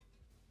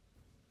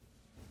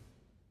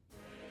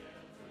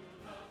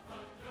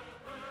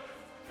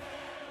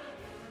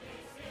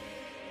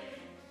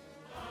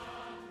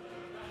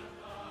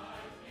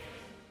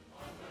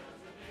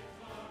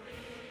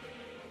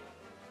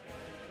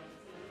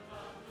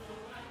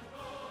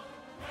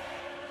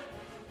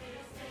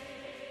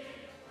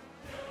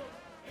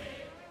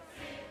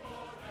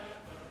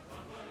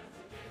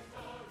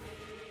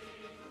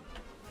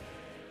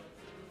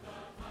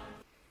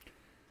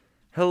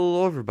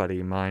Hello,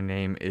 everybody. My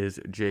name is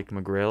Jake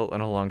McGrail,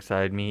 and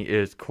alongside me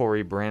is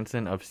Corey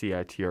Branson of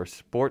CITR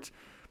Sports,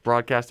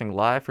 broadcasting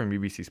live from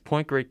UBC's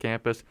Point Grey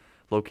campus,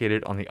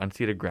 located on the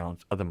unceded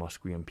grounds of the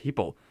Musqueam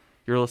people.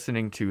 You're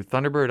listening to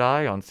Thunderbird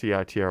Eye on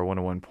CITR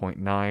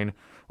 101.9.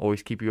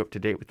 Always keep you up to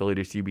date with the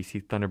latest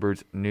UBC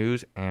Thunderbirds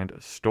news and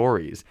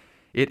stories.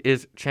 It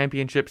is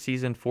championship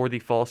season for the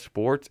fall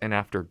sports, and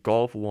after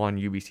golf won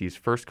UBC's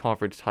first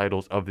conference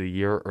titles of the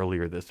year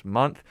earlier this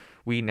month,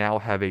 we now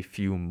have a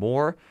few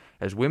more,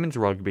 as women's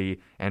rugby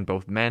and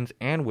both men's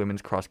and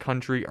women's cross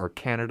country are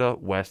Canada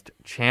West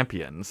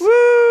champions.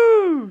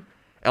 Woo!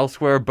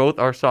 Elsewhere, both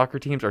our soccer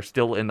teams are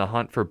still in the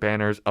hunt for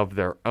banners of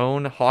their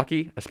own.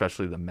 Hockey,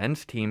 especially the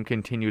men's team,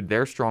 continued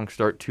their strong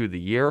start to the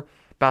year.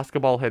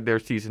 Basketball had their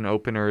season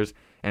openers,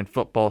 and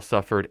football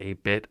suffered a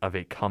bit of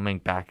a coming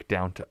back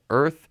down to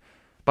earth.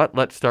 But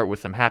let's start with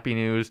some happy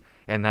news,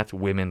 and that's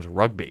women's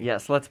rugby.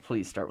 Yes, let's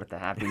please start with the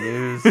happy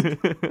news.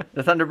 The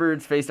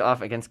Thunderbirds faced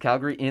off against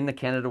Calgary in the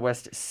Canada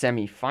West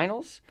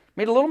semi-finals,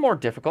 made a little more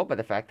difficult by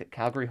the fact that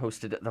Calgary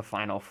hosted the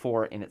Final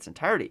Four in its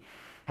entirety.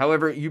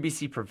 However,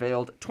 UBC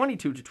prevailed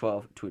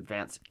 22-12 to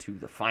advance to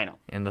the final.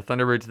 And the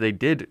Thunderbirds, they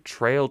did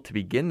trail to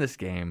begin this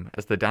game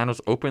as the Dinos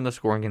opened the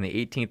scoring in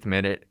the 18th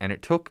minute, and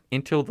it took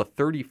until the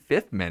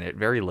 35th minute,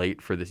 very late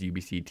for this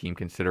UBC team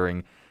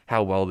considering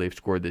how well they've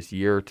scored this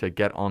year, to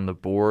get on the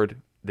board.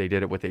 They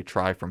did it with a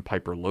try from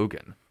Piper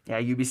Logan.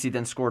 Yeah, UBC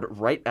then scored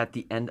right at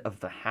the end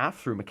of the half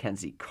through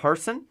Mackenzie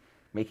Carson,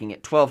 making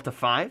it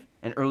 12-5.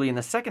 And early in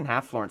the second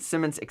half, Florence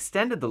Simmons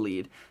extended the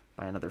lead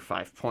by another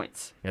 5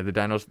 points. Yeah, the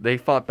Dinos, they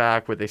fought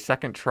back with a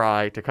second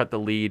try to cut the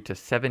lead to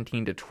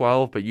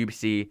 17-12, but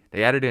UBC,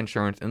 they added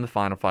insurance in the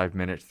final 5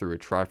 minutes through a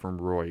try from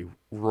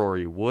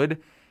Rory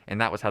Wood, and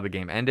that was how the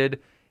game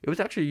ended. It was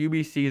actually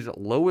UBC's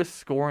lowest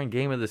scoring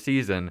game of the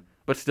season,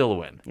 but still a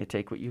win. You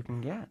take what you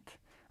can get.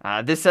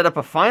 This set up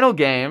a final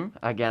game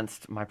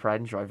against my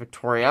pride and joy,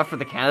 Victoria, for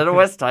the Canada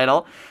West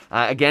title.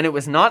 Again, it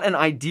was not an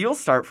ideal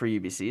start for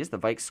UBC, as the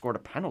Vikes scored a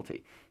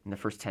penalty in the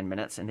first 10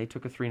 minutes, and they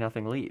took a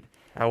 3-0 lead.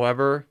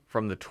 However,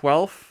 from the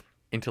 12th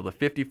until the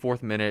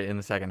 54th minute in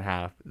the second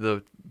half,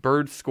 the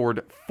Birds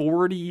scored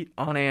 40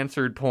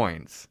 unanswered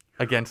points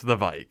against the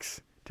Vikes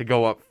to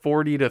go up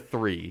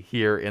 40-3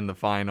 here in the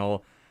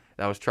final.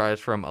 That was tries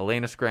from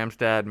Elena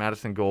Skramstad,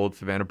 Madison Gold,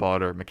 Savannah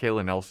Botter,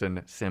 Michaela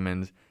Nelson,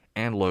 Simmons,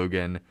 and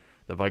Logan.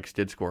 The Vikes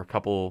did score a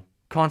couple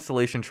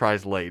consolation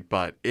tries late,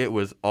 but it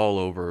was all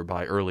over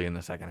by early in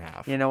the second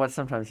half. You know what?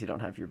 Sometimes you don't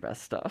have your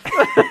best stuff.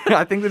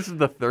 I think this is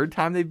the third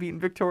time they've beaten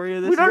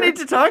Victoria this year. We don't need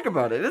to talk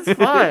about it. It's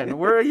fine.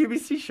 We're a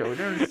UBC show. We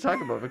don't need to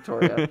talk about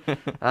Victoria.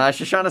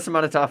 Shoshana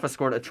Samanatafa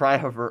scored a try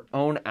of her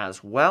own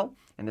as well,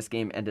 and this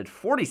game ended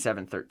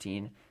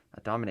 47-13. A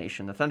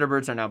domination. The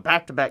Thunderbirds are now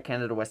back-to-back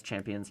Canada West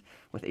champions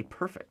with a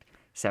perfect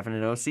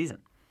 7-0 season.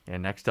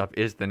 And next up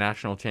is the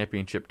National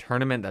Championship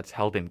Tournament that's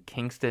held in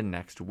Kingston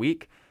next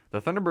week.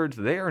 The Thunderbirds,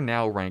 they are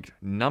now ranked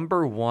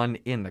number 1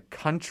 in the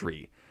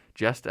country,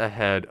 just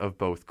ahead of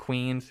both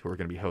Queens, who are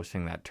going to be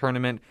hosting that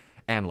tournament,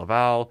 and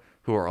Laval,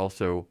 who are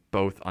also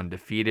both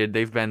undefeated.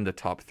 They've been the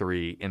top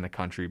 3 in the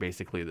country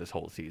basically this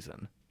whole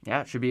season. Yeah,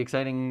 it should be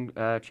exciting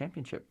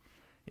championship.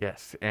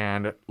 Yes,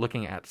 and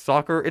looking at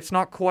soccer, it's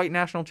not quite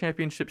national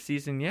championship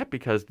season yet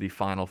because the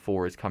Final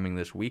Four is coming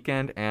this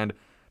weekend, and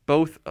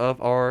both of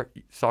our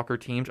soccer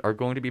teams are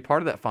going to be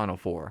part of that Final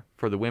Four.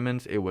 For the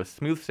women's, it was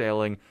smooth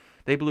sailing.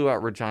 They blew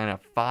out Regina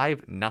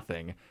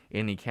 5-0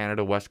 in the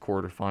Canada West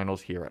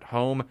quarterfinals here at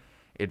home,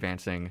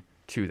 advancing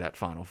to that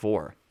Final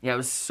Four. Yeah, it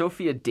was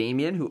Sophia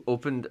Damien who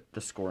opened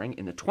the scoring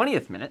in the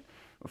 20th minute,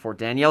 before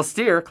Danielle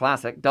Steer,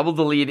 classic, doubled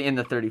the lead in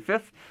the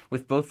 35th,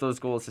 with both those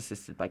goals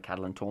assisted by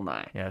Catalin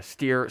Tolnai. Yeah,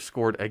 Steer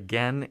scored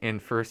again in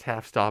first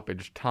half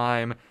stoppage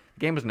time. The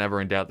game was never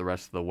in doubt the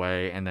rest of the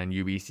way, and then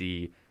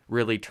UBC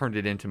really turned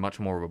it into much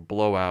more of a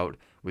blowout,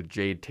 with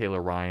Jade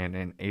Taylor-Ryan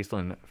and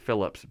Aislinn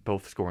Phillips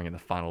both scoring in the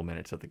final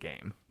minutes of the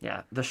game.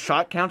 Yeah, the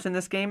shot count in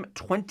this game,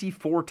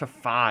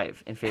 24-5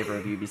 in favor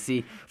of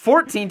UBC,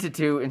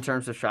 14-2 in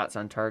terms of shots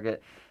on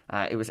target.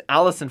 It was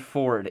Allison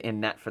Ford in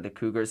net for the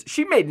Cougars.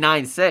 She made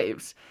 9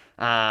 saves,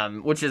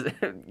 which is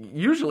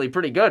usually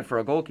pretty good for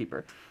a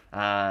goalkeeper.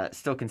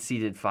 Still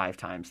conceded 5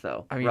 times,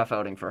 though. Rough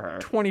outing for her.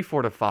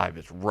 24-5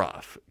 is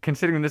rough.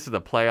 Considering this is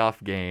a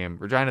playoff game,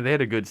 Regina, they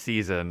had a good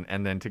season,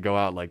 and then to go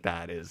out like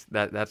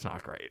that's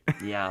not great.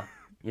 Yeah,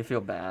 you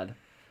feel bad.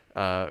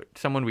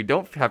 Someone we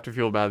don't have to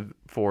feel bad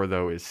for,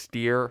 though, is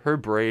Steer. Her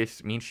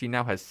brace means she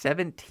now has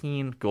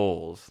 17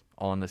 goals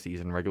on the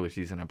season, regular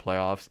season and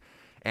playoffs.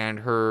 And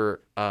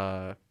her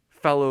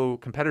fellow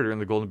competitor in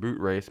the Golden Boot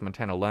race,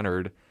 Montana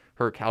Leonard,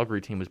 her Calgary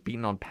team was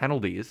beaten on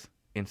penalties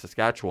in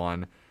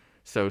Saskatchewan.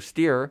 So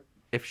Steer,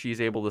 if she's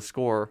able to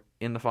score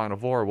in the Final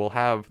Four, will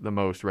have the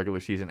most regular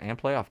season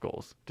and playoff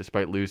goals,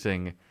 despite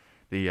losing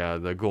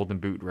the Golden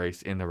Boot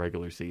race in the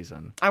regular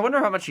season. I wonder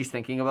how much she's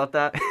thinking about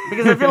that.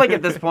 Because I feel like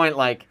at this point,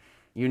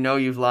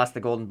 you've lost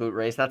the Golden Boot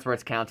race. That's where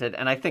it's counted.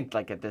 And I think,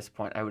 at this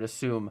point, I would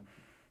assume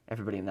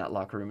everybody in that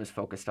locker room is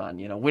focused on,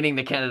 winning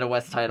the Canada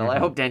West title. I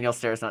hope Danielle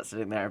Stair's not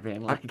sitting there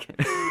being like,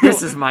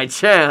 this is my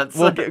chance.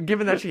 Well,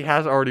 given that she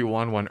has already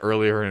won one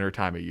earlier in her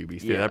time at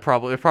UBC, that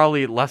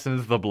probably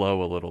lessens the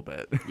blow a little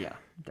bit. Yeah,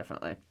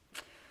 definitely.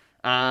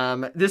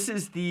 This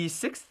is the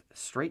 6th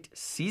straight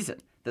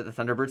season that the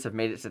Thunderbirds have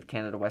made it to the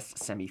Canada West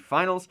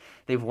semifinals.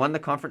 They've won the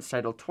conference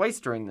title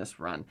twice during this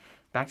run,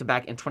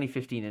 back-to-back in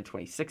 2015 and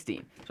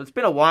 2016. So it's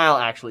been a while,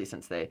 actually,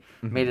 since they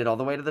made it all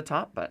the way to the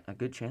top, but a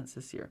good chance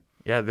this year.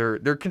 Yeah,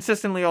 they're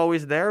consistently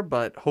always there,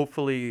 but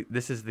hopefully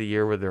this is the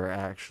year where they're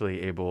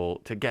actually able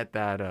to get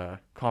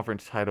that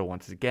conference title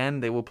once again.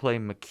 They will play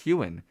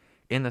McEwen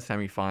in the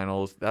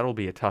semifinals. That'll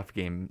be a tough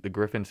game. The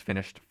Griffins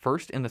finished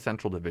first in the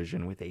Central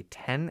Division with a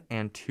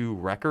 10-2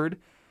 record.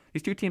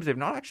 These two teams have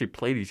not actually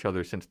played each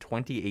other since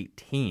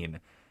 2018,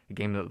 a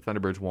game that the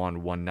Thunderbirds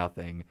won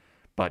 1-0.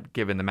 But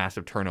given the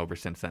massive turnover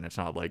since then, it's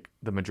not like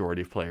the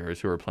majority of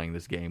players who are playing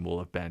this game will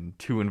have been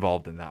too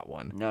involved in that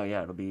one. No,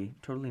 yeah, it'll be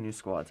totally new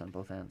squads on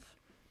both ends.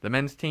 The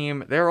men's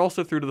team, they're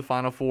also through to the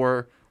Final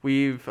Four.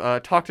 We've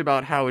talked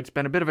about how it's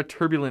been a bit of a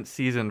turbulent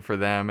season for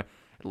them.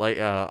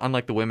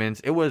 Unlike the women's,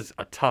 it was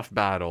a tough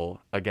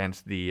battle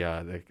against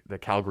the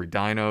Calgary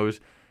Dinos.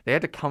 They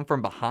had to come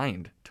from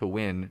behind to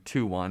win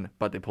 2-1,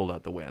 but they pulled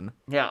out the win.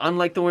 Yeah,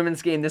 unlike the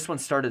women's game, this one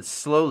started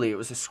slowly. It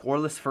was a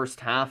scoreless first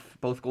half.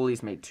 Both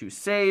goalies made 2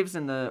 saves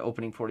in the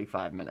opening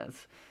 45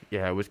 minutes.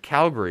 Yeah, it was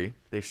Calgary.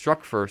 They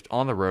struck first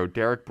on the road.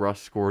 Derek Bruss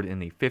scored in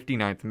the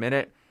 59th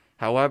minute.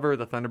 However,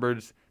 the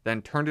Thunderbirds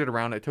then turned it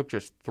around. It took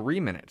just 3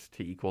 minutes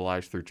to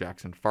equalize through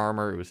Jackson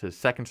Farmer. It was his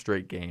second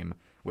straight game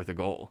with a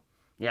goal.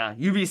 Yeah,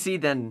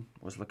 UBC then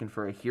was looking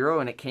for a hero,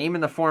 and it came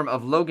in the form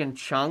of Logan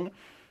Chung.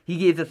 He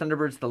gave the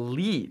Thunderbirds the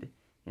lead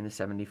in the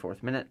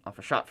 74th minute off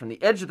a shot from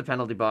the edge of the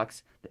penalty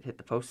box that hit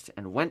the post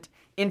and went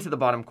into the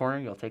bottom corner.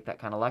 You'll take that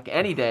kind of luck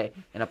any day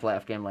in a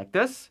playoff game like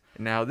this.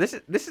 Now, this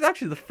is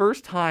actually the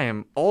first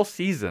time all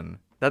season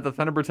that the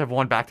Thunderbirds have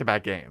won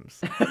back-to-back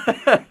games.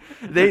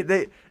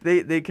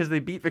 Because they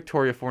beat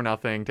Victoria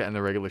 4-0 to end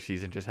the regular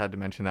season. Just had to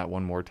mention that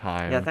one more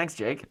time. Yeah, thanks,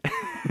 Jake.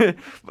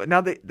 But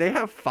now they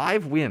have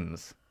 5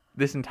 wins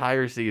this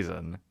entire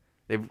season.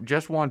 They've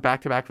just won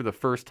back-to-back for the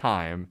first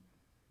time.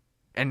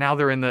 And now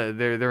they're in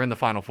the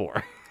Final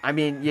Four. I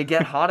mean, you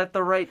get hot at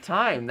the right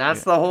time.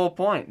 That's the whole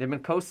point. They've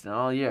been coasting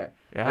all year.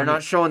 Yeah, they're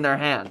not showing their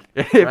hand.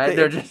 Right?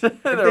 If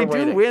they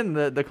do win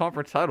the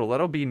conference title,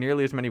 that'll be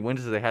nearly as many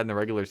wins as they had in the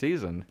regular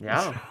season.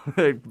 Yeah.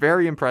 So,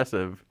 very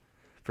impressive,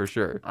 for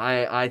sure.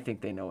 I think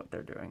they know what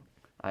they're doing.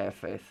 I have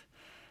faith.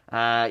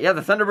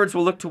 The Thunderbirds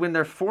will look to win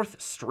their 4th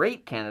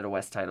straight Canada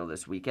West title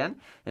this weekend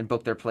and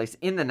book their place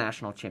in the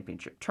National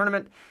Championship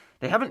Tournament.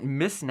 They haven't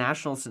missed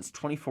Nationals since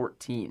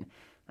 2014.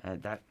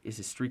 That is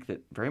a streak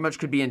that very much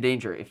could be in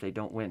danger if they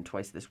don't win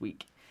twice this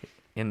week.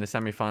 In the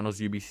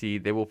semifinals,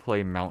 UBC, they will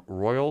play Mount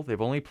Royal.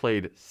 They've only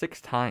played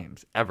 6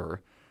 times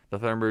ever. The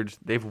Thunderbirds,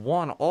 they've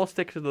won all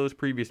 6 of those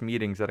previous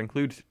meetings. That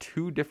includes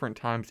 2 different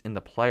times in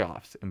the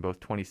playoffs in both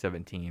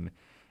 2017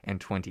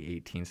 and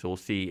 2018. So we'll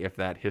see if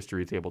that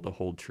history is able to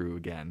hold true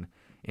again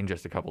in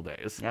just a couple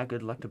days. Yeah,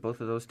 good luck to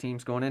both of those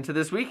teams going into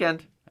this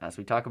weekend. As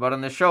we talk about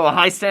on this show, a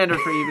high standard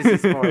for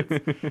UBC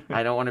Sports.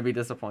 I don't want to be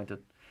disappointed.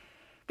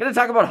 Going to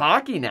talk about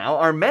hockey now.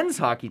 Our men's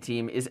hockey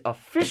team is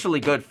officially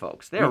good,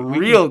 folks. They're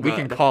real good. We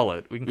can call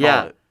it.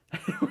 It.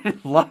 We're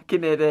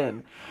locking it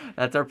in.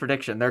 That's our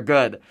prediction. They're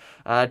good.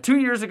 2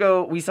 years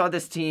ago, we saw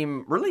this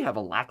team really have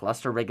a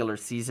lackluster regular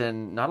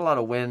season, not a lot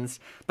of wins,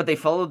 but they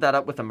followed that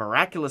up with a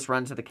miraculous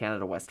run to the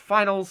Canada West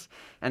Finals,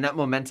 and that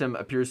momentum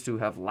appears to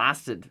have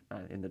lasted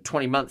in the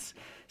 20 months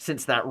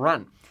since that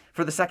run.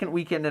 For the second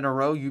weekend in a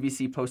row,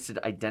 UBC posted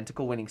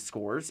identical winning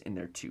scores in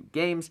their 2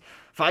 games,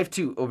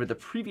 5-2 over the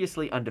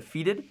previously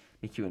undefeated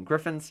McEwen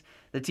Griffins.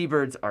 The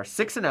T-Birds are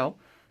 6-0.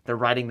 They're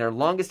riding their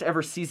longest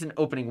ever season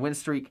opening win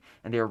streak,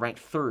 and they are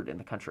ranked 3rd in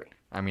the country.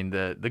 I mean,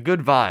 the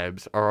good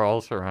vibes are all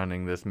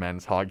surrounding this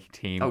men's hockey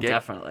team. Oh,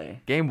 definitely.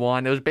 Game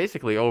 1, it was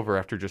basically over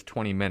after just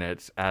 20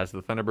 minutes as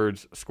the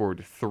Thunderbirds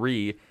scored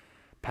 3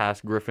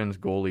 past Griffins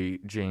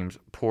goalie James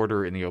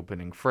Porter in the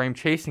opening frame,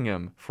 chasing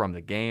him from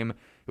the game.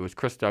 It was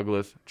Chris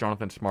Douglas,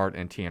 Jonathan Smart,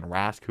 and Tian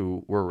Rask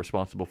who were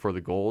responsible for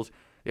the goals.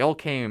 They all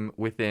came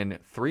within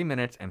 3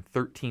 minutes and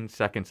 13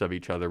 seconds of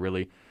each other,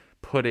 really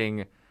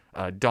putting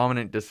a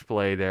dominant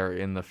display there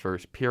in the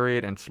first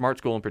period. And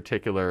Smart's goal in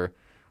particular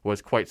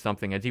was quite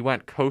something as he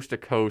went coast to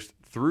coast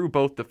through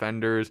both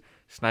defenders,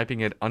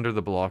 sniping it under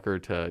the blocker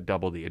to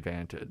double the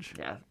advantage.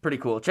 Yeah, pretty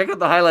cool. Check out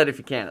the highlight if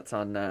you can. It's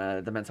on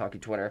the men's hockey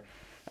Twitter.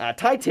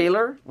 Ty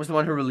Taylor was the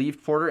one who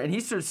relieved Porter, and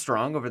he stood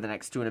strong over the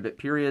next 2 and a bit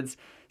periods,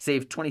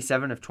 saved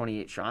 27 of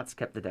 28 shots,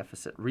 kept the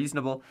deficit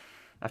reasonable.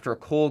 After a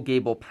Cole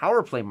Gable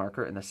power play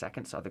marker in the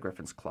second saw the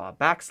Griffins claw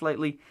back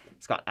slightly,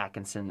 Scott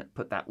Atkinson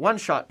put that one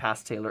shot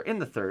past Taylor in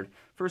the third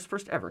for his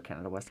first ever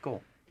Canada West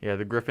goal. Yeah,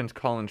 the Griffins'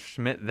 Colin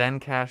Schmidt then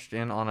cashed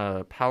in on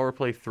a power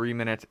play 3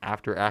 minutes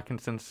after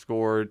Atkinson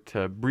scored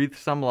to breathe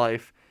some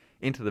life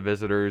into the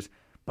visitors,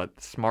 but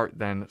Smart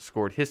then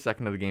scored his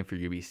second of the game for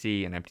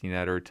UBC, an empty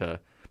netter to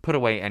put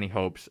away any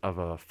hopes of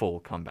a full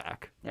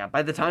comeback. Yeah,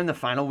 by the time the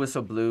final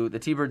whistle blew, the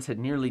T-Birds had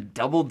nearly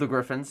doubled the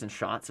Griffins in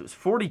shots. It was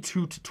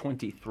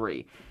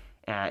 42-23.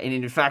 And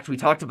in fact, we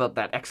talked about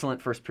that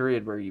excellent first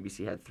period where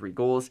UBC had 3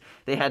 goals.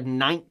 They had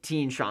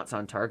 19 shots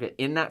on target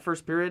in that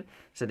first period,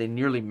 so they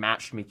nearly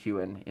matched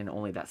MacEwan in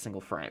only that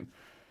single frame.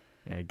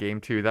 Yeah, game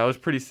 2, that was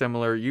pretty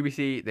similar.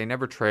 UBC, they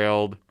never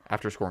trailed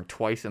after scoring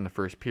twice in the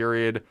first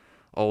period,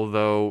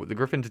 although the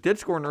Griffins did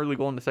score an early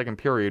goal in the second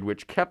period,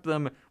 which kept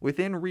them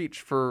within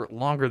reach for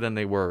longer than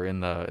they were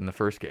in the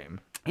first game.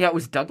 Yeah, it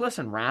was Douglas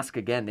and Rask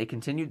again. They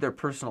continued their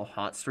personal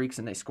hot streaks,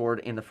 and they scored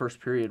in the first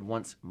period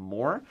once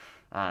more.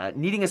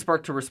 Needing a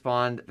spark to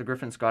respond, the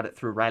Griffins got it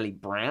through Riley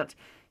Brandt.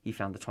 He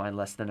found the twine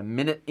less than a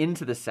minute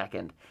into the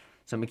second.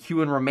 So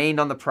MacEwan remained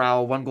on the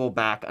prowl, 1 goal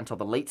back until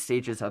the late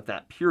stages of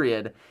that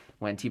period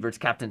when T-Birds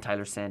captain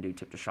Tyler Sandu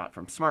tipped a shot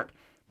from Smart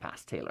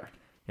past Taylor.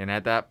 And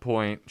at that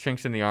point,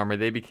 chinks in the armor,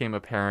 they became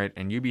apparent,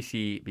 and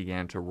UBC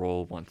began to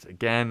roll once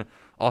again.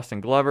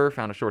 Austin Glover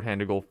found a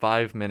shorthanded goal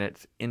 5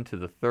 minutes into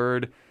the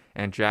third,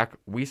 and Jack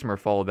Wiesmer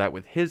followed that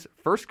with his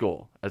first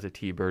goal as a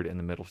T-Bird in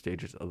the middle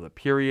stages of the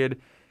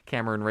period.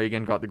 Cameron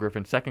Reagan got the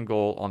Griffins' second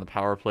goal on the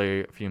power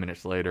play a few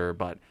minutes later,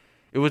 but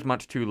it was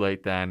much too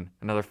late then.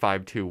 Another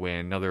 5-2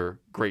 win, another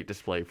great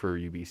display for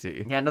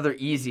UBC. Yeah, another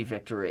easy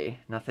victory.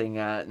 Nothing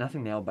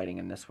nail-biting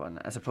in this one,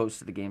 as opposed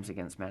to the games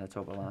against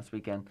Manitoba last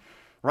weekend.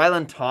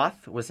 Ryland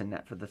Toth was in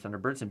net for the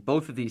Thunderbirds in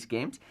both of these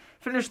games.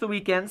 Finished the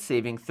weekend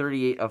saving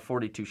 38 of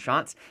 42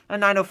 shots, a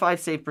 .905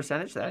 save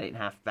percentage. That ain't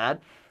half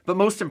bad. But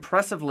most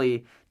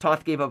impressively,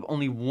 Toth gave up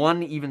only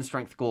 1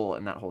 even-strength goal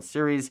in that whole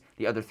series.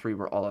 The other 3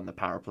 were all on the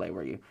power play,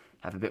 where you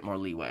have a bit more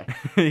leeway.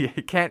 You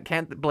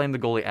can't blame the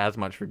goalie as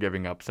much for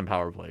giving up some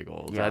power play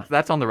goals. Yeah.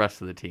 That's on the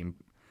rest of the team.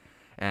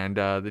 And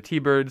the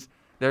T-Birds,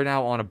 they're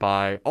now on a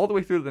bye all the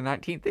way through the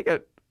 19th. They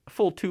get a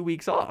full 2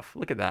 weeks off.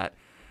 Look at that.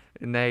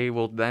 And they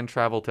will then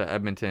travel to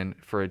Edmonton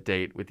for a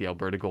date with the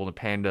Alberta Golden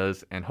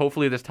Pandas. And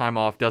hopefully this time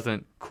off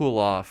doesn't cool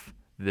off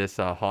this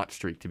hot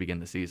streak to begin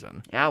the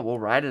season. Yeah, we'll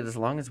ride it as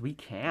long as we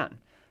can.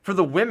 For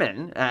the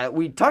women,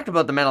 we talked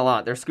about the men a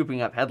lot. They're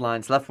scooping up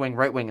headlines, left wing,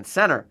 right wing, and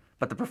center.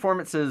 But the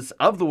performances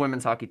of the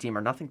women's hockey team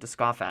are nothing to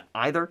scoff at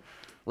either.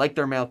 Like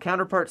their male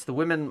counterparts, the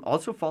women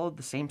also followed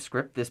the same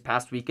script this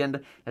past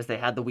weekend as they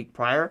had the week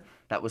prior.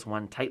 That was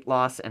 1 tight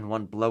loss and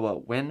 1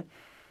 blowout win.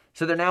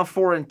 So they're now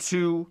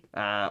 4-2.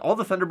 All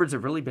the Thunderbirds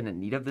have really been in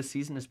need of this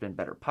season has been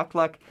better puck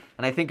luck.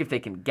 And I think if they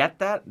can get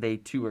that, they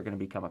too are going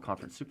to become a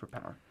conference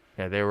superpower.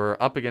 Yeah, they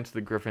were up against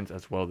the Griffins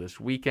as well this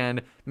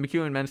weekend. The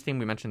MacEwan men's team,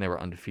 we mentioned they were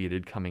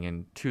undefeated coming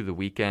into the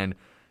weekend.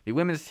 The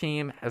women's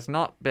team has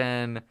not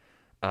been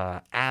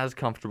as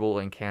comfortable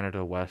in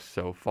Canada West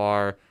so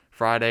far.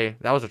 Friday,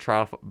 that was a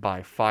trial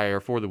by fire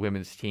for the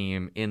women's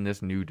team in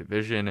this new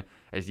division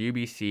as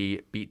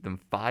UBC beat them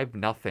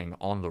 5-0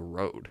 on the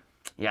road.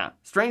 Yeah,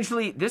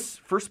 strangely, this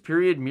first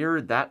period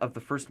mirrored that of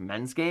the first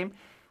men's game.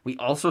 We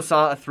also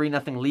saw a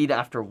 3-0 lead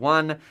after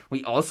 1.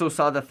 We also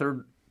saw the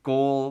third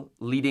goal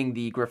leading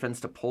the Griffins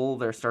to pull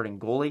their starting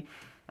goalie.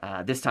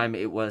 This time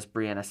it was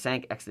Brianna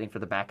Sank exiting for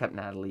the backup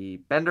Natalie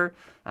Bender.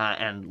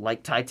 And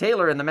like Ty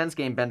Taylor in the men's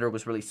game, Bender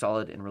was really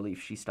solid in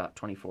relief. She stopped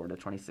 24 to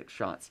 26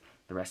 shots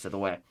the rest of the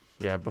way.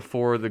 Yeah,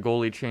 before the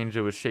goalie change,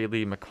 it was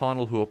Shaylee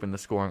McConnell who opened the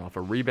scoring off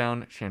a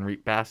rebound.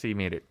 Shanreet Bassey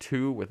made it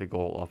 2 with a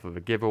goal off of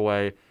a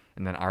giveaway.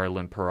 And then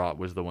Ireland Perrott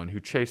was the one who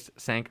chased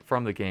Sank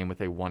from the game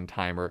with a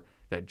one-timer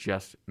that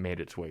just made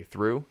its way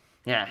through.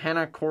 Yeah,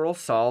 Hannah Coral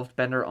solved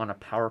Bender on a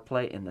power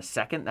play in the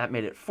second. That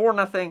made it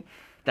 4-0.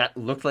 That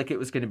looked like it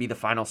was going to be the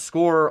final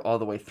score all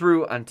the way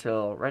through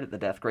until right at the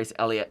death, Grace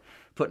Elliott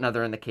put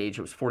another in the cage.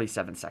 It was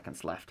 47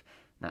 seconds left.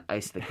 That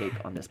iced the cake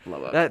on this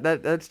blowout.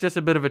 That's just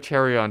a bit of a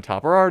cherry on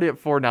top. We're already at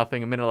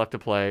 4-0, a minute left to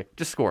play.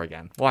 Just score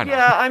again. Why not?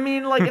 Yeah, I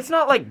mean, like it's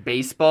not like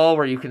baseball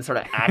where you can sort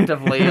of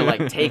actively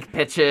like take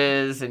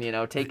pitches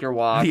and take your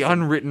walks. The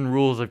unwritten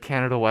rules of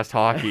Canada West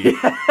hockey.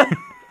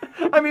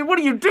 I mean, what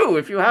do you do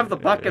if you have the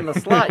puck in the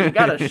slot? You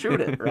got to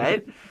shoot it,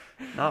 right?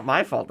 Not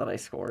my fault that I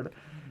scored.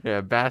 Yeah,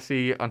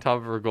 Bassey, on top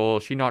of her goal,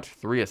 she notched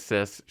 3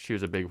 assists. She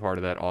was a big part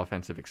of that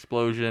offensive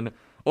explosion.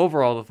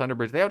 Overall, the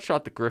Thunderbirds, they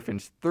outshot the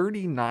Griffins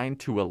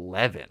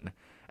 39-11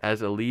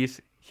 as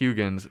Elise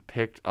Huggins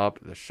picked up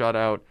the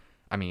shutout.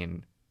 I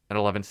mean, an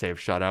 11-save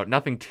shutout.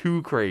 Nothing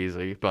too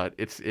crazy, but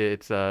it's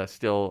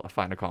still a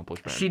fine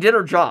accomplishment. She did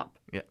her job.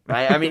 Yeah.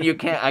 Right? I mean, you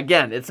can't,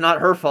 again, it's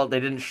not her fault they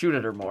didn't shoot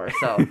at her more.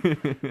 So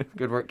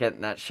good work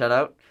getting that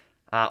shutout.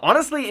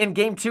 Honestly, in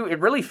Game 2, it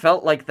really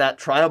felt like that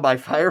trial by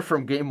fire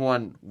from Game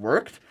 1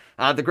 worked.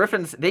 The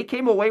Griffins, they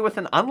came away with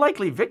an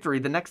unlikely victory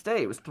the next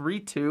day. It was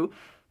 3-2.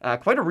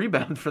 Quite a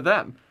rebound for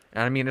them.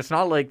 And I mean, it's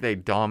not like they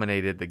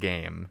dominated the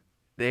game.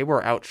 They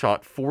were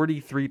outshot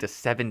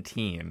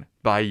 43-17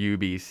 by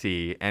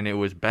UBC, and it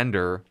was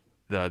Bender,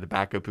 the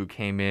backup who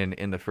came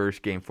in the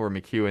first game for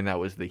MacEwan, that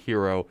was the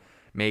hero,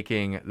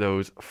 making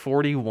those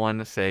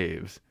 41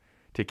 saves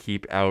to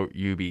keep out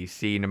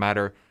UBC. No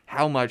matter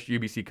how much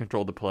UBC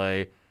controlled the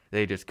play,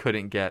 they just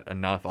couldn't get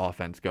enough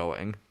offense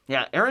going.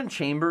 Yeah, Aaron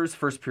Chambers'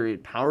 first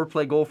period power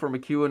play goal for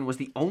MacEwan was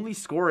the only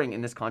scoring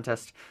in this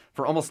contest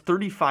for almost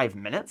 35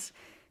 minutes.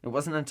 It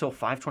wasn't until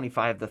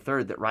 5:25 the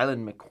third that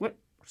Ryland McKinnon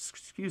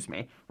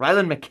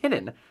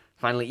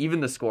finally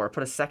evened the score,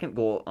 put a second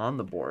goal on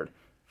the board,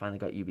 finally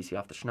got UBC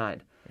off the schneid.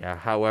 Yeah,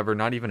 however,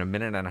 not even a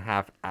minute and a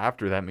half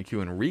after that,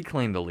 McEwen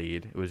reclaimed the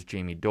lead. It was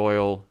Jamie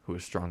Doyle who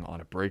was strung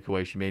on a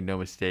breakaway. She made no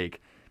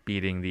mistake,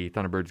 beating the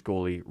Thunderbirds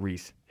goalie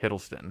Reese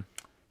Hiddleston.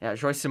 Yeah,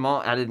 Joyce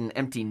Simon added an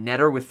empty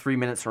netter with 3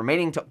 minutes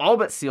remaining to all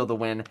but seal the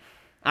win.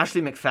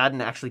 Ashley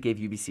McFadden actually gave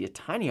UBC a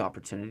tiny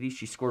opportunity.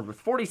 She scored with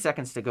 40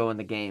 seconds to go in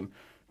the game,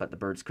 but the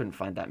Birds couldn't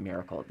find that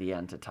miracle at the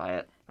end to tie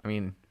it. I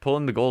mean,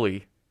 pulling the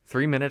goalie,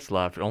 3 minutes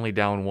left, only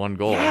down 1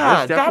 goal.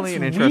 Yeah, that's definitely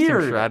an interesting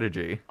weird.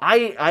 strategy.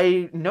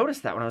 I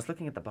noticed that when I was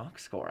looking at the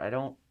box score.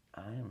 I'm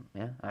not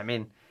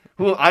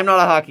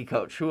a hockey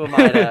coach. Who am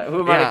I to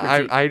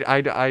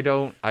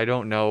critique? I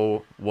don't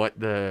know what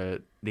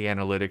the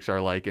analytics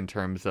are like in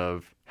terms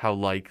of how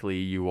likely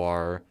you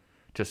are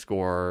to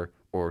score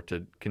or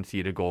to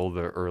concede a goal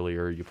the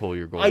earlier you pull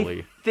your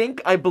goalie.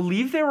 I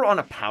believe they were on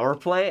a power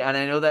play, and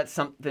I know that's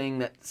something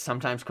that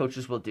sometimes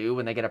coaches will do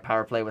when they get a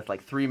power play with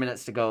like 3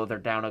 minutes to go, they're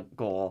down a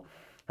goal,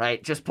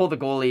 right? Just pull the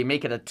goalie,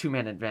 make it a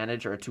 2-man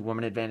advantage or a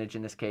 2-woman advantage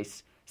in this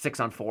case,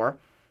 6-on-4.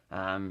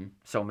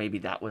 So maybe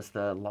that was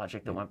the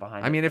logic that went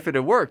behind it. I mean, if it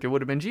had worked, it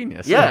would have been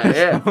genius.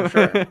 Yeah, for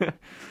sure.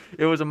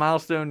 It was a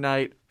milestone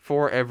night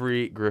for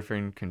every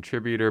Griffin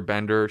contributor.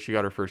 Bender, she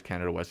got her first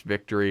Canada West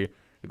victory.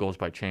 The goals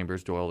by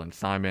Chambers, Doyle, and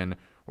Simon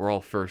were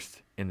all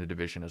first in the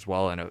division as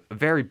well, and a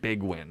very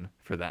big win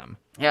for them.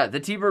 Yeah,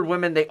 the T-Bird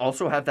women, they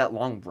also have that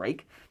long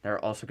break.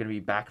 They're also going to be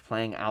back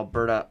playing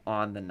Alberta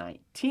on the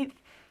 19th.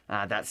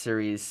 That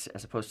series,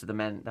 as opposed to the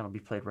men, that'll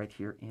be played right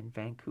here in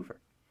Vancouver.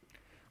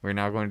 We're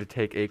now going to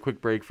take a quick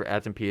break for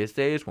ads and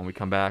PSAs. When we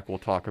come back, we'll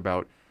talk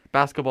about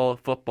basketball,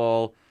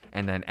 football,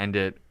 and then end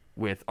it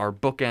with our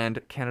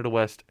bookend Canada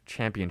West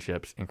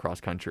Championships in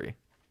cross country.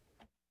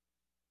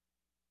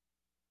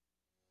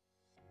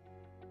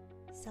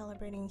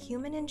 Celebrating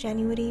human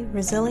ingenuity,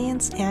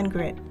 resilience, and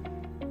grit.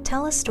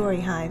 Tell Us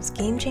Story Hive's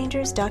Game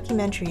Changers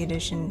Documentary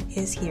Edition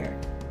is here.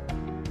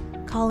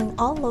 Calling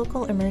all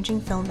local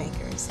emerging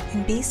filmmakers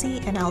in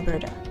BC and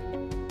Alberta.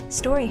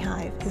 Story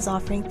Hive is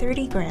offering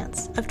 30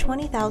 grants of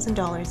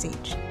 $20,000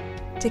 each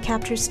to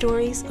capture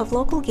stories of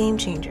local game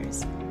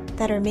changers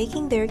that are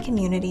making their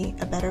community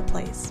a better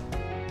place.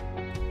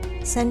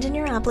 Send in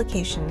your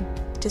application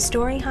to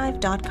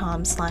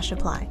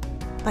storyhive.com/apply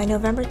by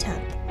November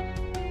 10th.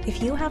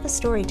 If you have a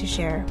story to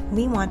share,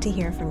 we want to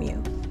hear from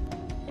you.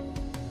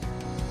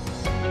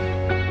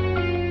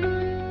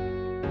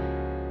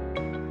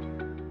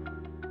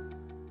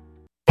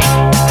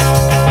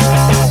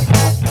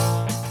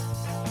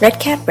 Red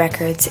Cat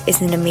Records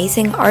is an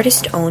amazing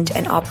artist-owned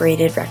and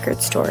operated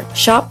record store.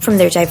 Shop from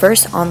their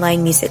diverse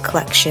online music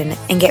collection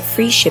and get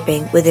free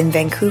shipping within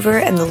Vancouver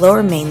and the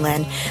Lower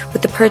Mainland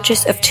with the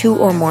purchase of 2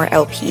 or more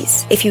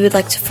LPs. If you would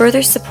like to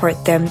further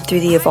support them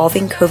through the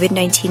evolving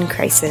COVID-19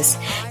 crisis,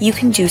 you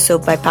can do so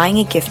by buying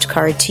a gift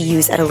card to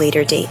use at a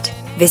later date.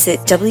 Visit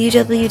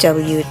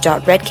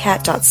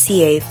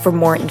www.redcat.ca for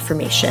more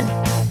information.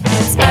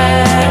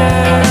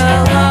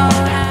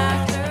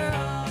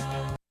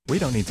 We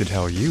don't need to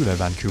tell you that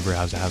Vancouver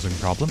has a housing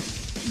problem.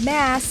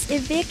 Mass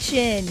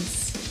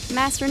evictions.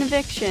 Mass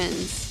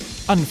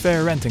evictions.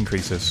 Unfair rent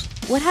increases.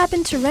 What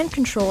happened to rent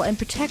control and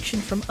protection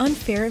from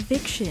unfair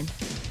eviction?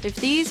 If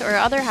these or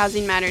other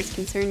housing matters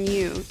concern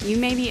you, you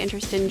may be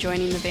interested in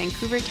joining the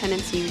Vancouver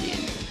Tenants Union.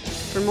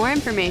 For more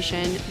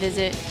information,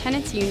 visit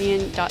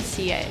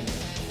tenantsunion.ca.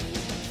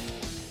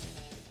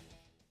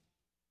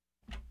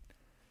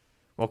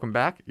 Welcome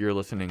back. You're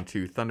listening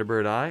to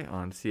Thunderbird Eye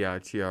on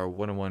CITR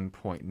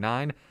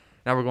 101.9.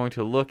 Now we're going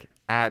to look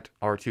at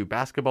our 2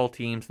 basketball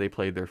teams. They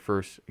played their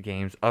first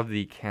games of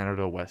the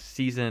Canada West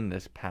season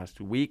this past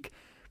week.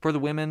 For the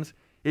women's,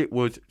 it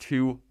was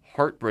 2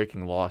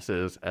 heartbreaking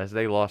losses as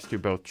they lost to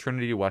both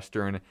Trinity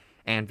Western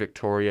and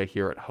Victoria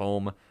here at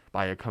home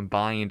by a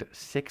combined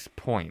 6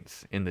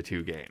 points in the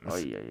 2 games.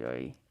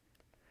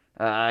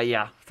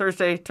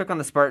 Thursday took on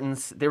the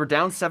Spartans. They were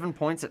down 7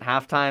 points at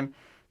halftime.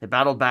 They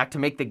battled back to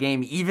make the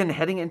game even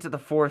heading into the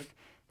 4th.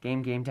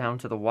 Game down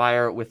to the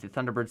wire with the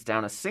Thunderbirds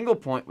down a single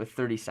point with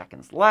 30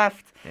 seconds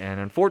left. And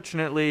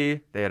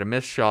unfortunately, they had a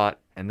missed shot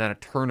and then a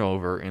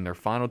turnover in their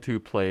final 2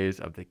 plays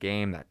of the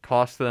game that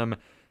cost them.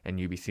 And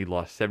UBC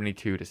lost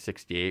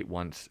 72-68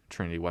 once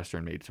Trinity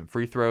Western made some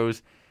free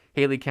throws.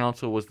 Haley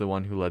Council was the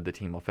one who led the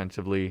team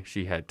offensively.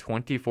 She had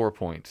 24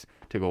 points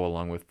to go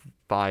along with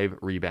 5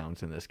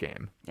 rebounds in this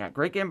game. Yeah,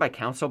 great game by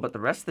Council, but the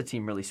rest of the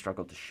team really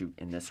struggled to shoot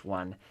in this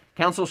one.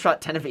 Council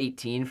shot 10 of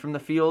 18 from the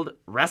field.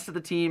 Rest of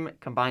the team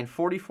combined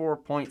 44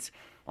 points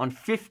on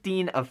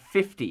 15 of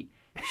 50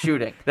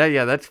 shooting.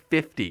 That's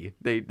 50.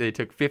 They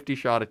took 50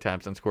 shot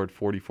attempts and scored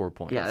 44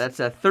 points. Yeah, that's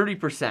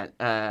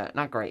 30%.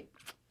 Not great.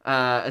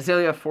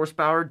 Azalea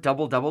Forsbauer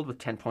doubled with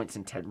 10 points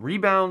and 10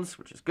 rebounds,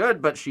 which is good,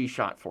 but she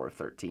shot 4 of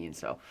 13,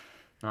 so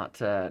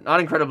not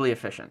incredibly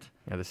efficient.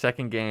 Yeah, the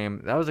second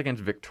game, that was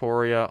against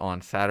Victoria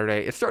on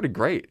Saturday. It started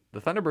great. The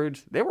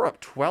Thunderbirds, they were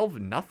up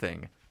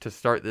 12-0 to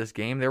start this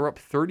game. They were up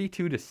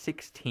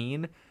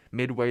 32-16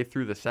 midway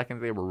through the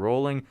second. They were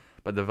rolling,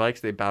 But the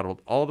Vikes, they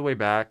battled all the way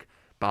back.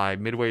 By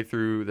midway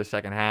through the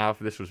second half,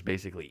 this was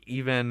basically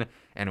even,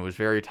 and it was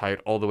very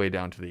tight all the way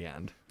down to the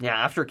end. Yeah,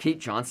 after Kate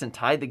Johnson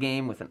tied the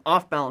game with an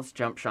off-balance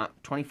jump shot,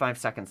 25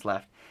 seconds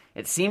left,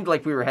 it seemed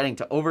like we were heading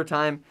to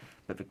overtime,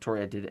 but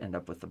Victoria did end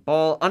up with the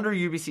ball under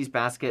UBC's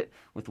basket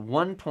with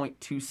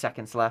 1.2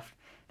 seconds left.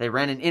 They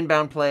ran an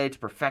inbound play to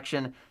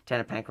perfection.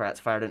 Tana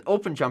Pankratz fired an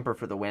open jumper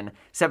for the win,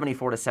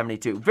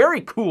 74-72. Very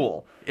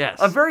cool. Yes.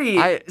 A very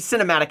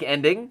cinematic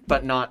ending,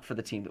 but not for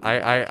the team that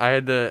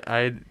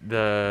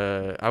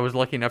I was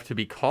lucky enough to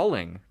be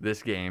calling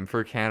this game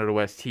for Canada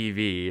West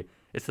TV.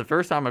 It's the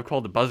first time I've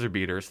called a buzzer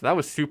beater, so that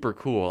was super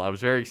cool. I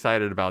was very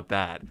excited about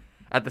that.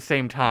 At the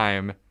same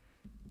time,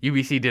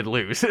 UBC did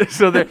lose.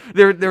 So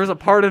there was a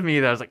part of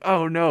me that was like,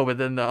 oh no, but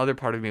then the other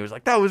part of me was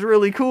like, that was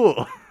really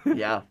cool.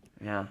 Yeah.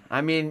 Yeah, I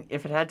mean,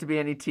 if it had to be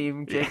any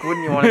team, Jake,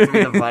 wouldn't you want it to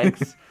be the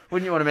Vikes?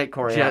 Wouldn't you want to make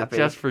Corey happy?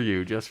 Just for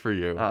you.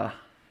 Yeah.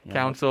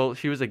 Council,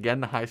 she was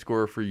again the high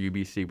scorer for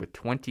UBC with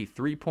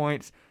 23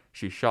 points.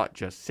 She shot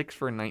just 6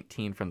 for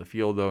 19 from the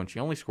field, though, and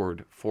she only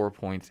scored 4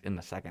 points in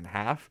the second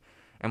half.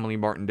 Emily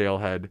Martindale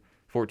had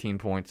 14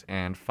 points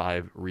and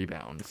 5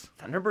 rebounds.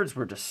 Thunderbirds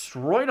were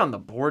destroyed on the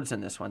boards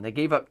in this one. They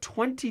gave up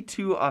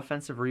 22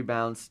 offensive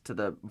rebounds to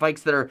the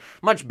Vikes that are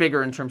much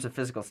bigger in terms of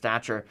physical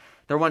stature.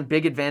 Their one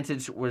big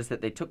advantage was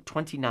that they took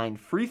 29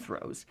 free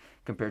throws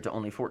compared to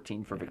only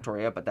 14 for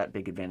Victoria, but that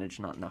big advantage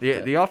not enough.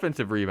 The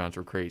offensive rebounds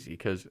were crazy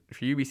because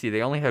for UBC,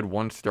 they only had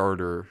one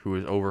starter who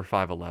was over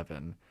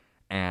 5'11",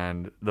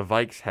 and the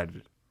Vikes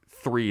had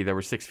 3 that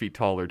were 6 feet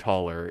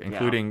taller,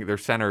 including their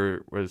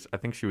center was, I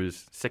think she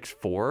was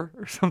 6'4"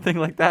 or something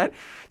like that.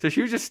 So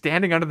she was just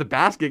standing under the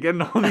basket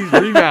getting all these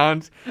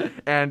rebounds,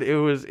 and it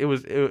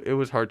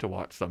was hard to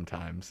watch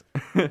sometimes.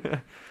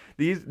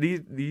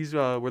 These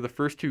were the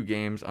first 2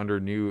 games under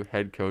new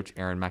head coach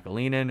Erin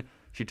McAleenan.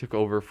 She took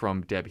over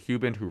from Deb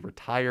Hubin, who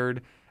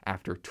retired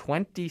after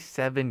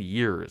 27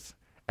 years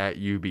at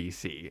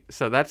UBC.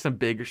 So that's some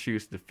big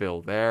shoes to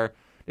fill there.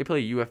 They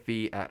play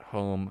UFV at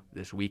home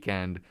this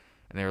weekend,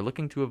 and they're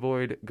looking to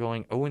avoid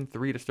going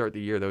 0-3 to start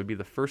the year. That would be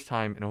the first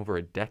time in over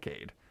a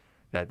decade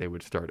that they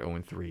would start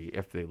 0-3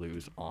 if they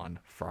lose on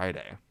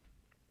Friday.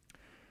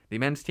 The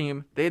men's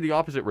team, they had the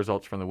opposite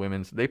results from the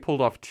women's. They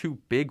pulled off 2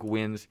 big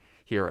wins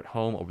here at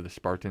home over the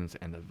Spartans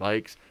and the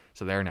Vikes,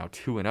 so they're now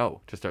 2-0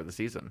 to start the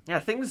season. Yeah,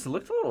 things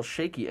looked a little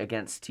shaky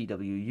against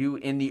TWU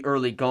in the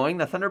early going.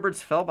 The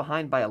Thunderbirds fell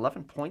behind by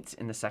 11 points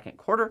in the second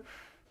quarter,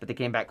 but they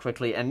came back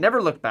quickly and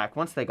never looked back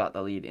once they got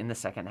the lead in the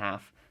second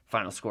half.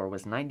 Final score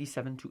was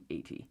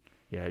 97-80.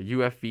 Yeah,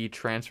 UFV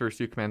transfer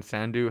Sukuman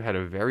Sandhu had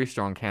a very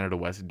strong Canada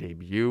West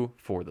debut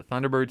for the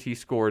Thunderbirds. He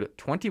scored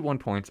 21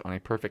 points on a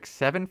perfect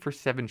 7 for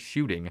 7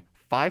 shooting,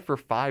 5 for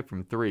 5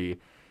 from 3,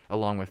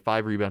 along with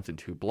 5 rebounds and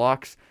 2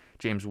 blocks.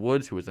 James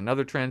Woods, who was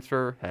another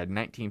transfer, had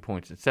 19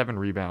 points and 7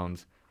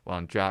 rebounds,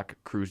 while Jack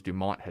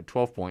Cruz-Dumont had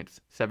 12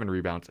 points, 7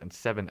 rebounds, and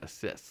 7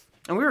 assists.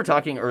 And we were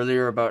talking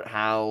earlier about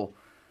how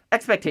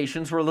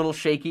expectations were a little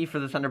shaky for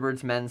the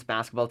Thunderbirds men's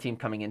basketball team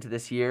coming into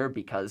this year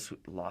because we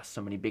lost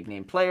so many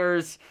big-name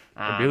players.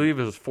 I believe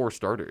it was 4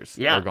 starters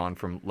that are gone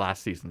from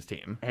last season's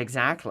team.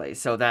 Exactly.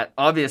 So that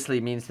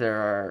obviously means there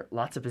are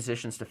lots of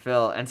positions to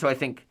fill. And so I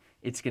think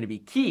it's going to be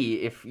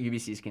key if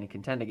UBC is going to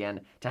contend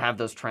again to have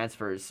those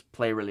transfers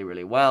play really,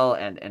 really well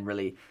and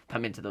really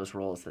come into those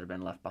roles that have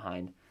been left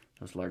behind,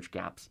 those large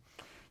gaps.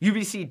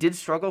 UBC did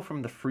struggle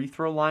from the free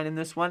throw line in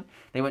this one.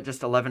 They went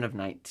just 11 of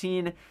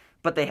 19.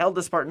 But they held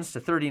the Spartans to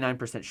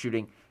 39%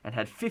 shooting and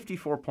had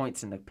 54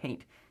 points in the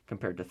paint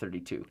compared to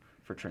 32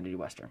 for Trinity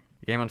Western.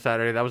 Game on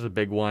Saturday, that was a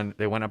big one.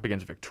 They went up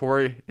against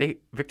Victoria.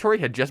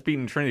 Victoria had just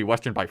beaten Trinity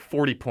Western by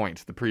 40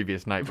 points the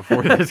previous night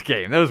before this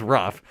game. That was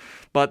rough.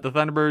 But the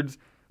Thunderbirds,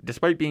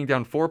 despite being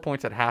down 4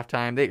 points at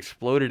halftime, they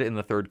exploded in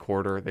the third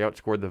quarter. They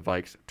outscored the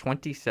Vikes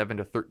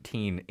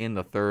 27-13 in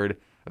the third.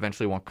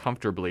 Eventually won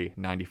comfortably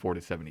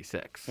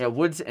 94-76. Yeah,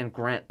 Woods and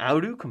Grant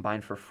Audu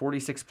combined for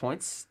 46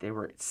 points. They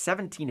were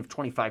 17 of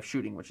 25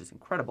 shooting, which is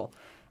incredible.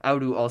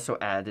 Audu also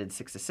added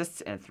 6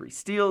 assists and 3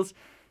 steals.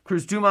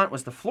 Cruz-Dumont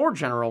was the floor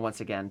general once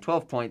again,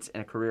 12 points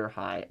and a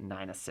career-high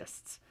 9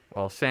 assists.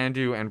 While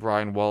Sandhu and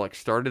Brian Wallach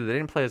started, they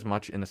didn't play as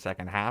much in the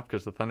second half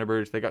because the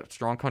Thunderbirds, they got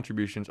strong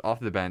contributions off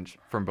the bench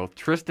from both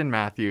Tristan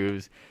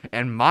Matthews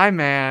and my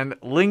man,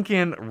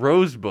 Lincoln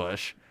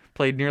Rosebush,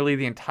 played nearly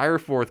the entire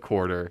fourth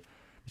quarter.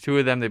 The 2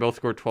 of them, they both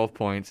scored 12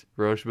 points.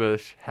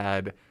 Rosebush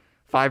had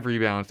 5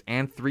 rebounds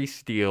and 3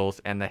 steals,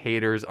 and the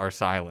haters are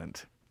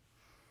silent.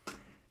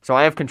 So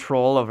I have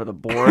control over the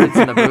boards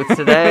in the booth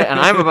today, and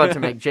I'm about to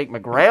make Jake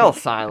McGrail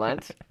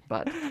silent.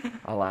 But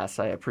alas,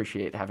 I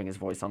appreciate having his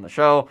voice on the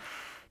show.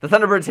 The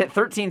Thunderbirds hit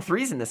 13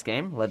 threes in this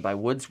game, led by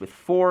Woods with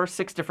 4.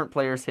 6 different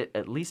players hit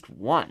at least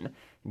 1.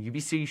 And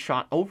UBC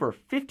shot over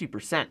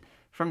 50%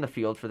 from the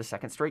field for the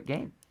second straight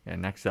game.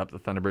 And next up, the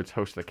Thunderbirds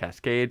host the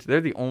Cascades.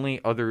 They're the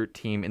only other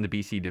team in the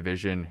BC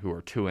division who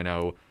are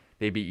 2-0.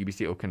 They beat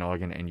UBC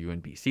Okanagan and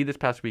UNBC this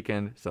past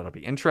weekend, so that'll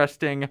be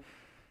interesting.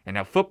 And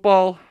now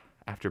football,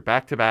 after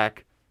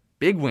back-to-back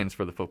big wins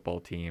for the football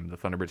team, the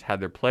Thunderbirds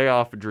had their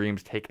playoff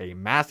dreams take a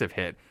massive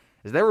hit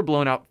as they were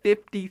blown out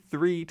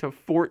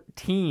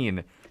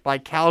 53-14 by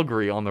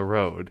Calgary on the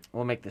road.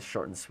 We'll make this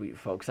short and sweet,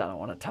 folks. I don't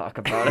want to talk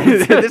about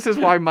it. This is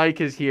why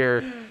Mike is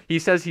here. He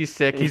says he's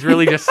sick. He's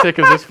really just sick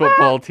of this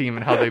football team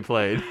and how they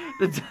played.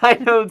 The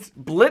Dinos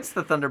blitzed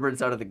the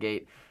Thunderbirds out of the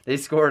gate. They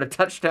scored a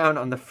touchdown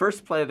on the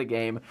first play of the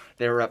game.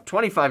 They were up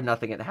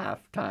 25-0 at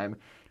halftime.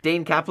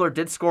 Dane Kapler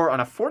did score on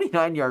a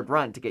 49-yard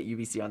run to get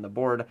UBC on the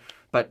board,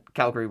 but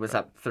Calgary was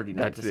up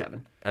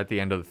 39-7. At the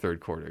end of the third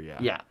quarter, yeah.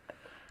 Yeah.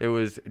 It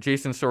was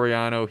Jason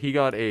Soriano. He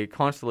got a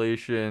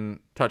consolation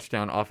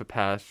touchdown off a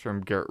pass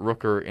from Garrett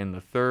Rooker in the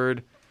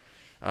third.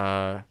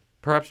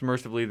 Perhaps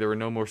mercifully, there were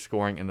no more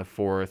scoring in the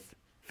fourth.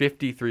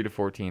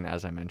 53-14,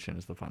 as I mentioned,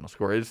 is the final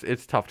score.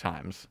 It's tough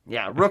times.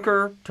 Yeah,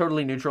 Rooker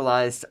totally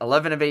neutralized.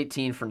 11 of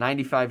 18 for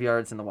 95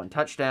 yards and the one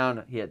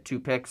touchdown. He had 2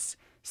 picks,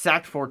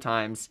 sacked 4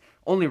 times,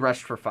 only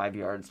rushed for 5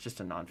 yards,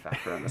 just a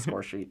non-factor on the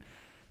score sheet.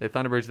 The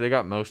Thunderbirds, they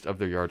got most of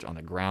their yards on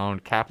the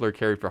ground. Kapler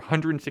carried for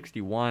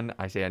 161.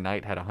 Isaiah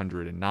Knight had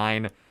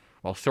 109,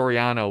 while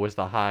Soriano was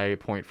the high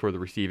point for the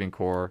receiving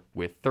corps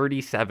with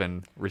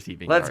 37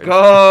 receiving yards. Let's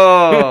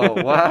go!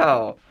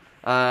 Wow.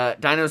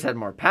 Dinos had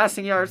more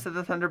passing yards than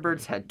the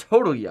Thunderbirds had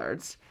total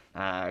yards.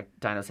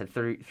 Dinos had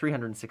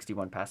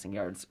 361 passing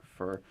yards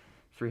for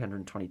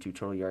 322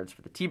 total yards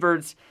for the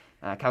T-Birds.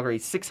 Calgary,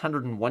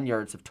 601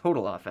 yards of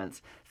total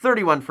offense,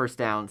 31 first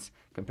downs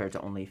compared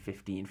to only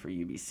 15 for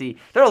UBC.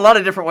 There are a lot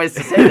of different ways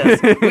to say this.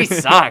 We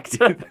sucked.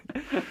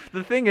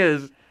 The thing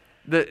is,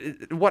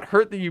 what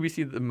hurt the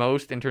UBC the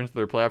most in terms of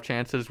their playoff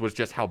chances was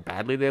just how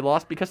badly they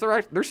lost, because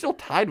they're still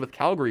tied with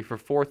Calgary for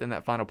 4th in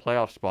that final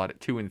playoff spot at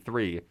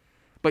 2-3.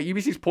 But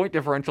UBC's point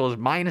differential is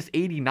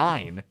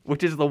 -89,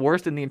 which is the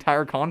worst in the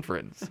entire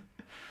conference.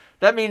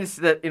 That means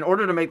that in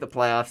order to make the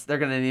playoffs, they're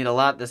going to need a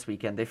lot this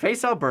weekend. They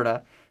face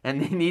Alberta, and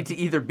they need to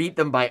either beat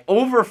them by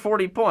over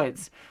 40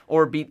 points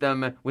or beat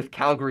them with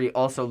Calgary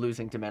also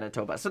losing to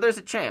Manitoba. So there's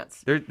a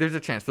chance. There's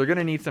a chance. They're going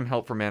to need some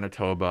help from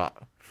Manitoba,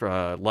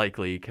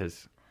 likely,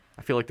 because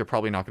I feel like they're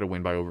probably not going to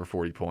win by over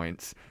 40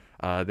 points.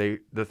 The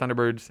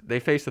Thunderbirds,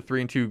 they faced the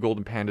 3-2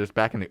 Golden Pandas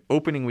back in the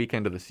opening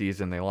weekend of the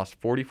season. They lost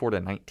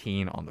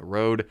 44-19 on the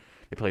road.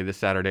 They play this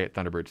Saturday at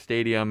Thunderbird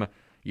Stadium.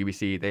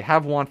 UBC, they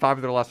have won 5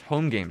 of their last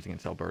home games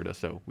against Alberta,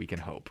 so we can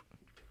hope.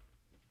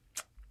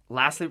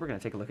 Lastly, we're going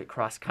to take a look at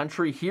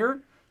cross-country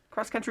here.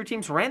 Cross-country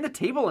teams ran the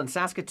table in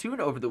Saskatoon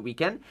over the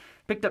weekend,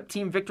 picked up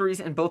team victories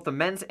in both the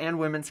men's and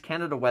women's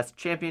Canada West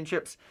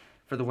Championships.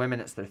 For the women,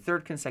 it's their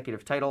 3rd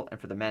consecutive title, and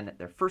for the men,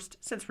 their 1st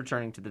since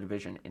returning to the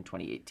division in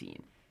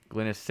 2018.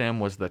 Glynis Sim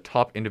was the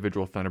top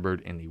individual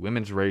Thunderbird in the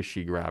women's race.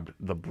 She grabbed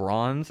the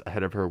bronze.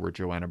 Ahead of her were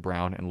Joanna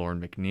Brown and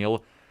Lauren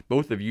McNeil,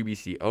 both of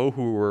UBCO,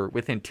 who were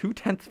within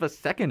 0.2 of a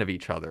second of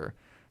each other,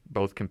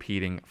 both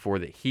competing for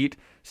the heat.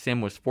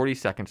 Sim was 40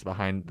 seconds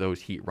behind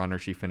those heat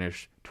runners. She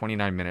finished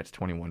 29 minutes,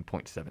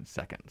 21.7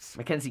 seconds.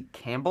 Mackenzie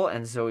Campbell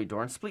and Zoe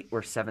Dornspleet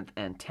were 7th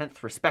and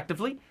 10th,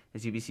 respectively,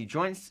 as UBC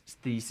joins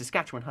the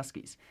Saskatchewan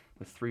Huskies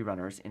with 3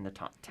 runners in the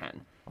top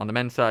 10. On the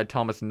men's side,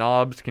 Thomas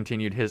Nobbs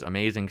continued his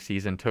amazing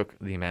season, took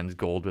the men's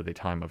gold with a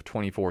time of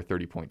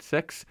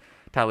 24:30.6.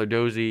 Tyler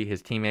Dozie,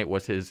 his teammate,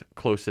 was his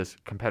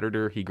closest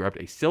competitor. He grabbed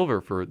a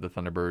silver for the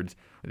Thunderbirds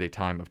with a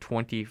time of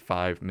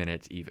 25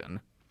 minutes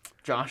even.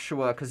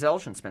 Joshua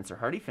Kozelj and Spencer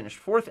Hardy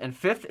finished 4th and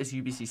 5th as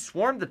UBC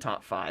swarmed the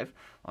top 5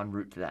 en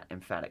route to that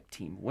emphatic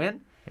team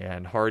win.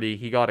 And Hardy,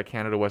 he got a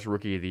Canada West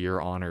Rookie of the Year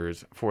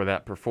honors for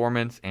that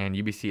performance, and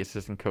UBC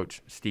assistant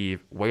coach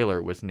Steve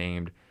Whaler was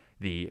named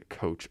the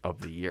Coach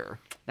of the Year.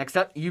 Next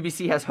up,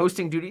 UBC has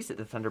hosting duties at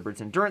the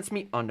Thunderbirds Endurance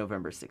Meet on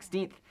November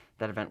 16th.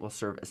 That event will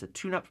serve as a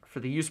tune-up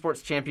for the U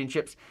Sports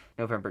Championships,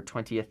 November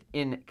 20th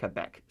in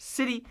Quebec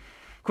City.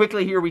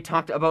 Quickly here, we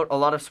talked about a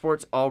lot of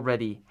sports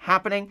already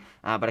happening,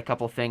 but a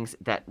couple things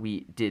that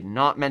we did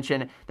not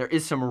mention. There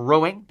is some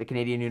rowing, the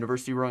Canadian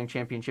University Rowing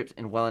Championships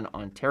in Welland,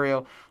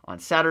 Ontario on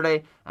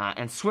Saturday,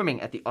 and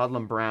swimming at the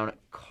Odlum Brown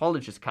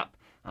Colleges Cup.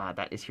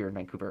 That is here in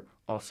Vancouver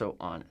also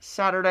on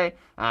Saturday,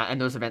 and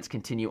those events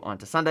continue on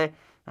to Sunday.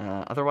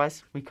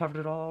 Otherwise, we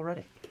covered it all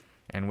already.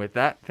 And with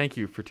that, thank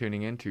you for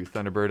tuning in to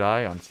Thunderbird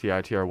Eye on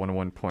CITR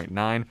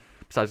 101.9.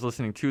 Besides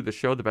listening to the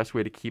show, the best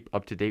way to keep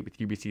up to date with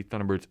UBC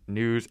Thunderbirds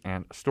news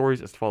and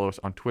stories is to follow us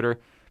on Twitter,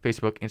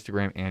 Facebook,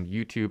 Instagram, and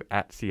YouTube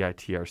at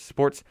CITR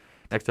Sports.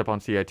 Next up on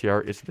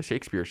CITR is The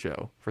Shakespeare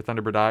Show. For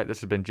Thunderbird Eye,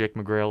 this has been Jake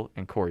McGrail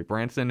and Corey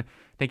Branson.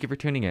 Thank you for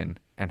tuning in,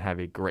 and have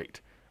a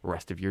great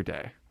rest of your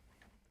day.